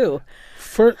scary too.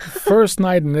 First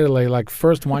night in Italy,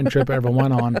 first wine trip I ever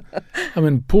went on, I'm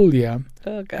in Puglia.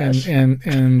 Oh gosh.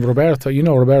 And Roberto,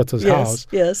 Roberto's house.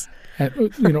 Yes.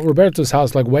 And Roberto's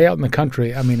house, way out in the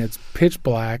country. I mean, it's pitch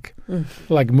black,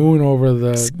 like moon over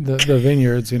the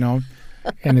vineyards,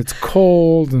 and it's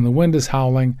cold and the wind is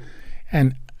howling,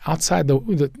 and outside the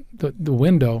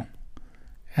window,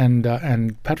 and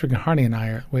Patrick and Harney and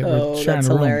I we're sharing that's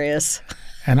a room. hilarious.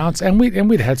 And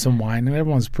we'd had some wine, and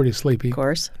everyone's pretty sleepy. Of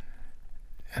course.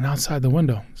 And outside the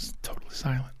window, it's totally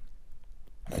silent.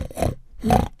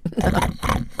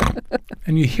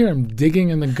 And you hear them digging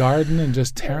in the garden and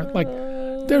just tearing,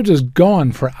 they're just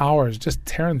gone for hours, just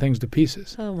tearing things to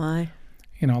pieces. Oh my.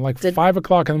 5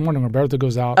 o'clock in the morning, Roberto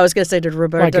goes out. I was going to say, did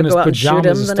Roberto in his go out and shoot him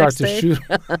pajamas the and next start day? to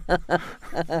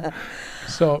shoot.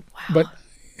 So, but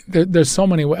there's so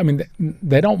many. I mean,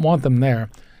 they don't want them there.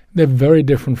 They're very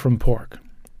different from pork.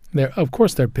 Of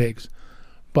course, they're pigs,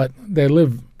 but they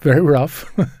live very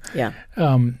rough. Yeah.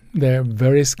 They're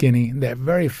very skinny. They're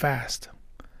very fast.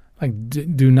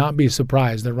 Do not be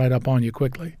surprised. They're right up on you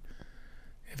quickly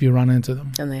if you run into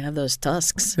them. And they have those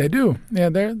tusks. They do. Yeah,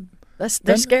 they're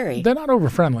scary. They're not over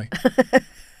friendly,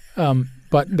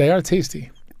 but they are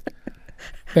tasty.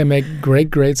 They make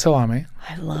great salami.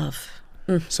 I love.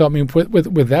 So I mean,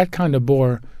 with that kind of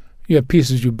boar, you have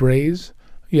pieces you braise,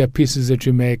 you have pieces that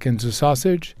you make into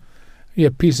sausage, you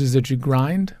have pieces that you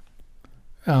grind.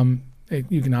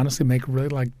 You can honestly make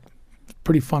really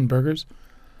pretty fun burgers,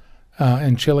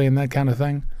 and chili and that kind of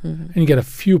thing. Mm-hmm. And you get a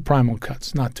few primal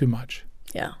cuts, not too much.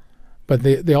 Yeah. But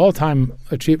the all-time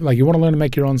achievement, you want to learn to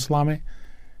make your own salami,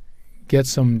 get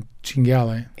some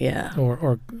cinghiale. Yeah.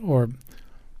 Or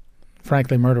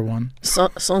frankly, murder one.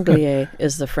 Sanglier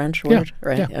is the French word,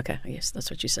 right? Yeah. Okay. Yes, that's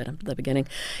what you said at the beginning.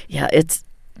 Yeah, it's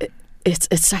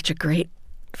such a great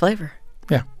flavor.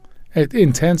 Yeah.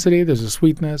 Intensity, there's a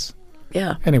sweetness.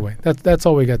 Yeah. Anyway, that's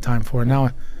all we got time for.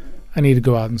 Now I need to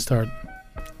go out and start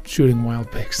shooting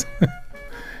wild pigs.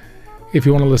 If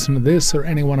you want to listen to this or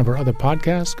any one of our other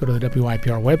podcasts, go to the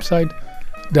WIPR website,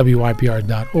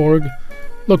 WIPR.org.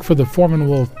 Look for the Foreman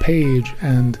Wolf page,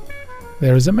 and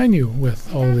there is a menu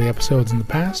with all of the episodes in the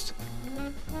past.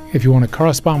 If you want to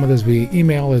correspond with us via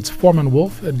email, it's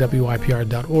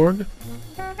foremanwolf@WIPR.org.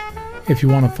 If you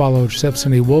want to follow Chef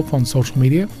Cindy Wolf on social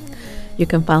media, you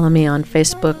can follow me on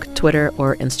Facebook, Twitter,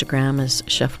 or Instagram as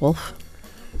Chef Wolf.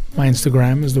 My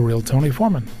Instagram is The Real Tony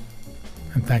Foreman.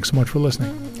 And thanks so much for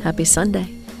listening. Happy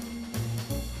Sunday.